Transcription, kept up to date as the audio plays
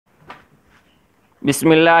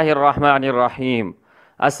बिस्मिल्लाहिर्रहमानिर्रहीम।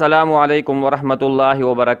 अस्सलामुअलैकुम वरहमतुल्लाहि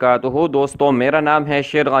वबरकातुहू। दोस्तों, मेरा नाम है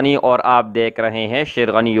शेर गनी और आप देख रहे हैं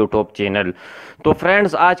शेर गनी यूट्यूब चैनल। तो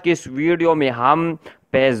फ्रेंड्स, आज की इस वीडियो में हम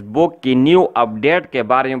फेसबुक की न्यू अपडेट के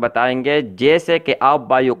बारे में बताएंगे। जैसे कि आप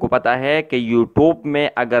भाइयों को पता है कि यूट्यूब में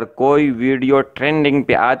अगर कोई वीडियो ट्रेंडिंग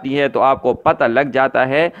पे आती है तो आपको पता लग जाता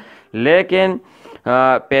है, लेकिन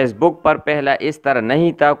फेसबुक पर पहला इस तरह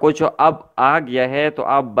नहीं था, कुछ अब आ गया है। तो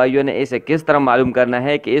आप भाइयों ने इसे किस तरह मालूम करना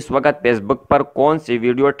है कि इस वक्त फेसबुक पर कौन सी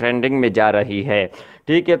वीडियो ट्रेंडिंग में जा रही है।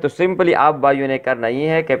 ठीक है, तो सिंपली आप भाइयों ने करना ही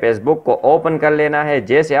है कि फेसबुक को ओपन कर लेना है।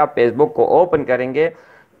 जैसे आप फेसबुक को ओपन करेंगे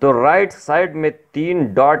तो राइट साइड में 3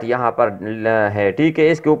 डॉट यहाँ पर है। ठीक है,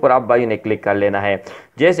 इसके ऊपर आप भाइयों ने क्लिक कर लेना है।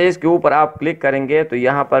 जैसे इसके ऊपर आप क्लिक करेंगे तो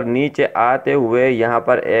यहाँ पर नीचे आते हुए यहाँ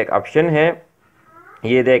पर एक ऑप्शन है,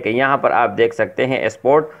 ये देखें, यहाँ पर आप देख सकते हैं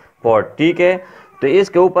स्पोर्ट पोर्ट। ठीक है, तो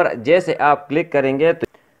इसके ऊपर जैसे आप क्लिक करेंगे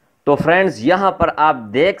तो फ्रेंड्स यहाँ पर आप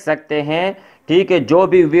देख सकते हैं। ठीक है, जो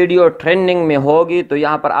भी वीडियो ट्रेंडिंग में होगी तो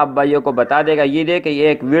यहाँ पर आप भाइयों को बता देगा। ये देखिए,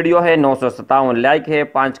 ये एक वीडियो है, 957 लाइक है,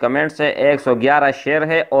 5 कमेंट्स है, 111 शेयर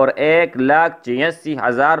है और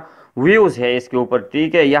 1,86,000 व्यूज़ है इसके ऊपर।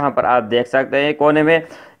 ठीक है, यहाँ पर आप देख सकते हैं कोने में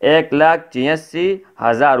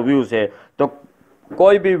 1,86,000 व्यूज़ है। तो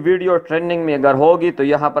कोई भी वीडियो ट्रेंडिंग में अगर होगी तो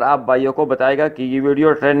यहाँ पर आप भाइयों को बताएगा कि ये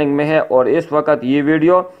वीडियो ट्रेंडिंग में है और इस वक्त ये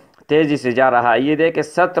वीडियो तेज़ी से जा रहा है। ये देखें,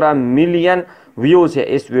 17 मिलियन व्यूज़ है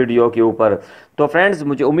इस वीडियो के ऊपर। तो फ्रेंड्स,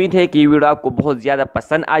 मुझे उम्मीद है कि ये वीडियो आपको बहुत ज़्यादा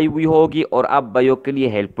पसंद आई हुई होगी और आप भाइयों के लिए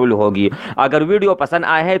हेल्पफुल होगी। अगर वीडियो पसंद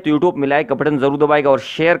आया है तो यूट्यूब में लाइक का बटन ज़रूर दबाएगा और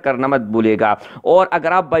शेयर करना मत भूलेगा। और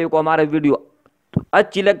अगर आप भाइयों को हमारा वीडियो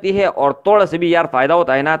अच्छी लगती है और थोड़ा सा भी यार फायदा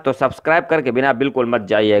होता है ना, तो सब्सक्राइब करके बिना बिल्कुल मत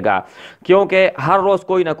जाइएगा, क्योंकि हर रोज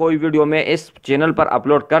कोई ना कोई वीडियो में इस चैनल पर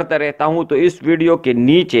अपलोड करता रहता हूं। तो इस वीडियो के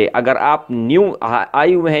नीचे अगर आप न्यू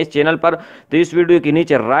आए हुए हैं इस चैनल पर तो इस वीडियो के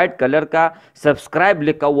नीचे राइट कलर का सब्सक्राइब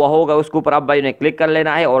लिखा हुआ होगा, उसके ऊपर आप भाइयों ने क्लिक कर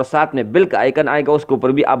लेना है और साथ में बिल का आइकन आएगा, उसके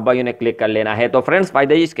ऊपर भी आप भाइयों ने क्लिक कर लेना है। तो फ्रेंड्स,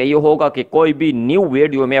 फायदा इसका ये होगा कि कोई भी न्यू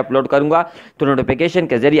वीडियो में अपलोड करूंगा तो नोटिफिकेशन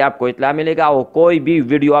के जरिए आपको इत्तला मिलेगा और कोई भी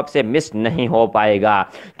वीडियो आपसे मिस नहीं हो पाएगा।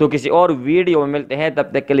 तो किसी और वीडियो में मिलते हैं, तब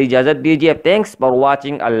तक के लिए इजाजत दीजिए। Thanks for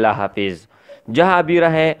watching. अल्लाह हाफिज। जहां भी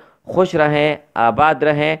रहें खुश रहें, आबाद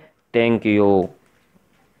रहें। Thank you.